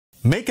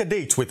Make a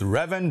date with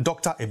Reverend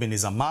Dr.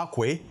 Ebenezer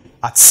Markwei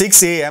at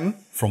 6 a.m.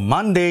 from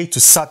Monday to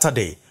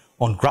Saturday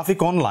on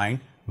Graphic Online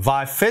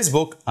via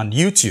Facebook and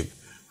YouTube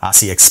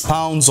as he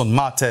expounds on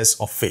matters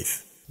of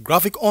faith.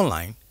 Graphic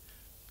Online,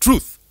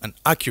 truth and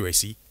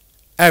accuracy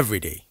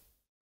every day.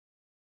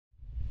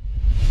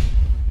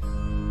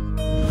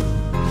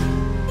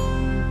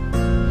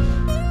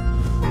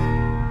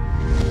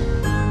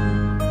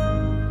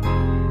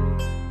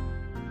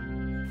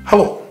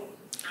 Hello.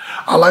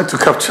 I'd like to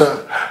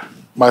capture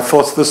my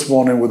thoughts this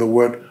morning with the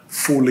word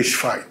foolish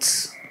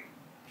fights.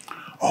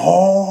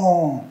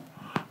 Oh,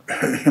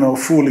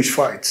 foolish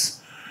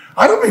fights.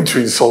 I don't mean to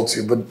insult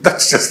you, but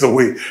that's just the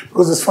way,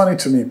 because it's funny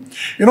to me.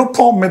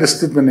 Paul made a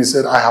statement. He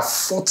said, I have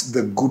fought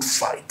the good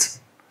fight.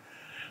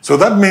 So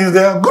that means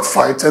there are good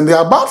fights and there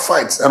are bad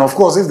fights. And of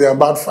course, if there are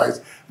bad fights,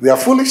 there are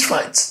foolish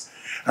fights.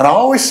 And I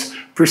always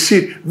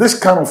precede this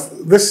kind of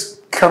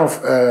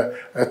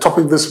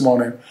topic this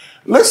morning.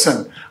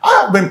 Listen,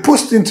 I have been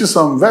pushed into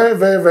some very,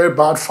 very, very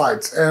bad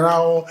fights, and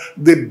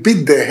they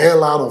beat the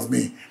hell out of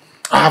me.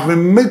 I have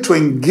been made to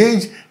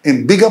engage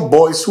in bigger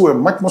boys who were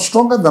much more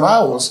stronger than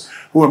I was,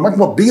 who were much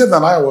more bigger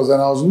than I was,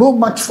 and I was no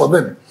match for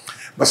them.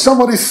 But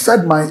somebody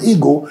fed my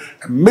ego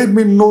and made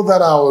me know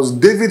that I was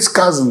David's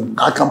cousin.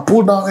 I can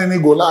pull down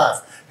any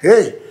Goliath.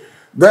 Hey,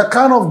 that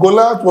kind of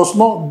Goliath was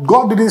not,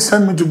 God didn't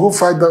send me to go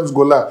fight those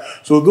Goliath.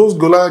 So those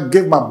Goliath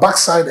gave my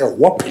backside a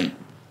whopping.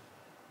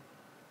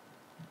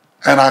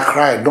 And I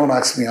cried. Don't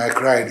ask me. I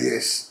cried,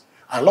 yes.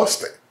 I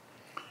lost it.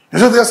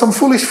 And so there are some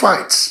foolish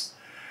fights.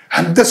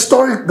 And the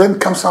story then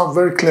comes out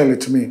very clearly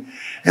to me.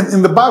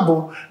 In the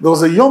Bible, there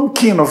was a young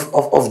king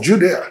of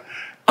Judea.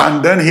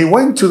 And then he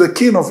went to the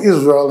king of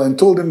Israel and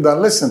told him that,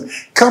 listen,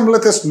 come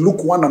let us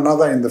look one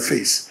another in the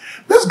face.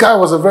 This guy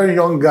was a very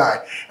young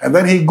guy. And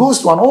then he goes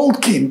to an old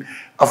king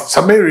of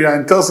Samaria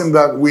and tells him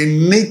that we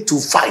need to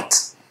fight.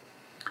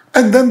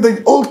 And then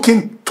the old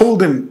king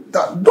told him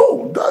that, no,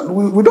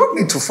 we don't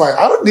need to fight.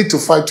 I don't need to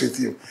fight with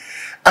you.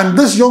 And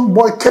this young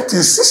boy kept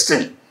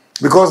insisting,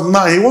 because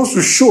now he wants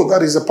to show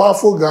that he's a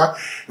powerful guy.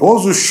 He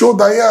wants to show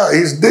that, yeah,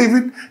 he's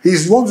David. He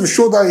wants to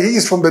show that he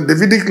is from the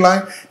Davidic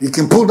line. He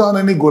can pull down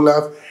any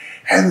Goliath.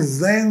 And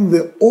then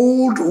the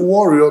old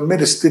warrior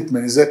made a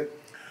statement. He said,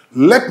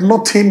 let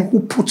not him who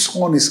puts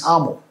on his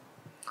armor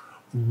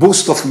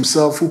boast of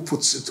himself who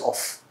puts it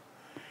off.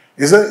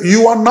 He said,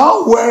 you are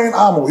now wearing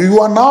armor. You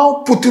are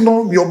now putting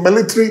on your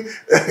military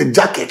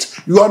jacket.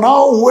 You are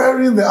now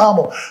wearing the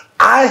armor.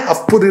 I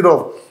have put it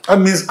off. That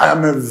means I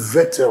am a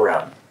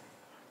veteran.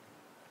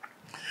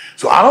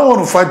 So I don't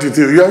want to fight with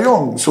you. You are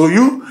young. So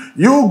you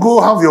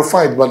go have your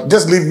fight, but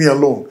just leave me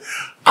alone.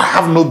 I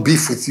have no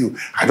beef with you.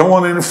 I don't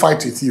want any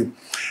fight with you.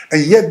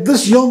 And yet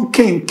this young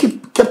king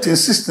kept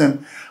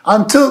insisting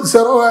until he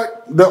said, all right,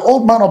 the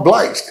old man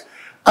obliged.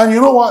 And you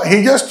know what?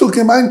 He just took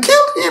him and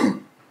killed him.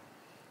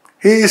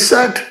 He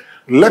said,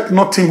 let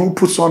not him who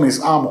puts on his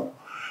armor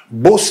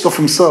boast of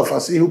himself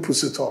as he who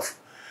puts it off.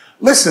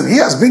 Listen, he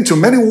has been to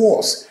many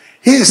wars.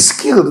 He is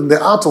skilled in the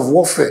art of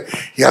warfare.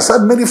 He has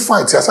had many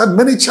fights. He has had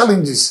many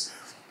challenges.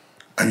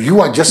 And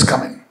you are just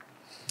coming.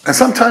 And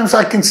sometimes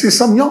I can see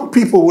some young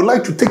people would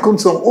like to take on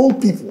some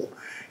old people,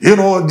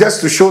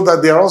 just to show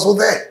that they are also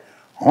there.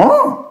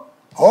 Oh,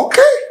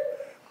 okay.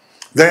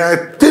 There are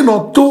a thing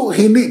or two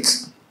he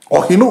needs,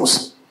 or he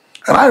knows.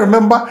 And I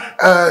remember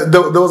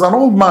there was an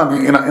old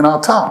man in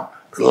our town,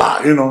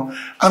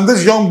 and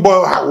this young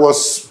boy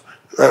was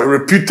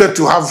reputed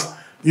to have,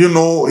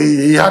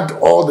 he had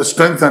all the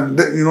strength and,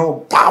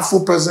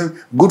 powerful person,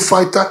 good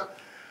fighter.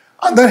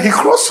 And then he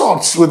crossed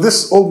swords with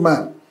this old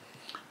man.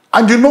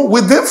 And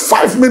within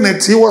 5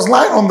 minutes, he was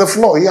lying on the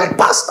floor. He had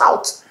passed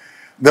out.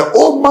 The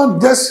old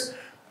man just,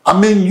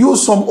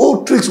 used some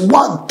old tricks.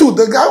 1, 2,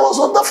 the guy was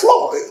on the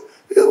floor.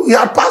 He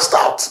had passed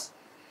out.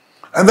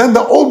 And then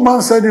the old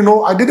man said,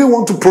 I didn't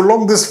want to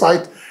prolong this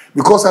fight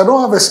because I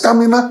don't have a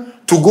stamina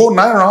to go 9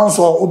 rounds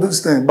or all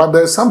this thing. But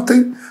there's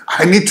something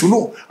I need to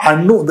know.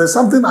 I know. There's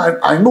something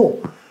I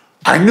know.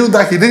 I knew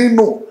that he didn't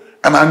know.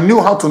 And I knew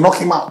how to knock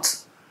him out.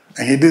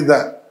 And he did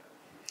that.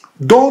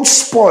 Don't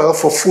spoil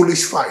for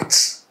foolish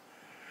fights.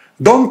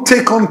 Don't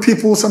take on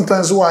people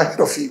sometimes who are ahead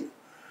of you.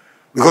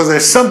 Because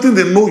there's something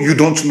they know you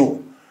don't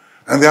know.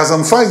 And there are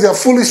some fights, they are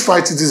foolish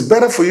fights. It is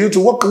better for you to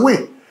walk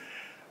away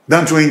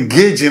than to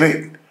engage in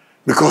it,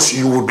 because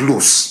you would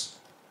lose.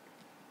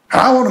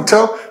 And I want to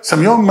tell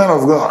some young men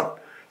of God,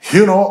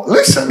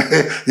 listen,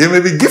 you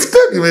may be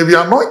gifted, you may be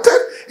anointed.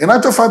 In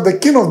actual fact, the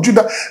king of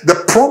Judah,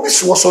 the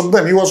promise was on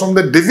them. He was on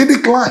the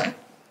Davidic line.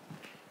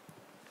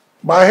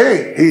 But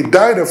hey, he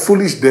died a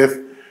foolish death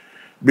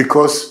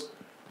because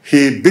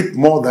he bit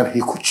more than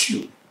he could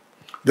chew.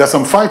 There are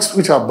some fights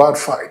which are bad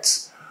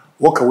fights.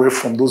 Walk away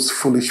from those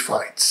foolish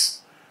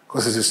fights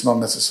because it is not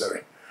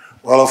necessary.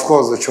 Well, of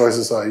course, the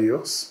choices are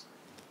yours.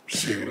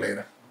 See you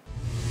later.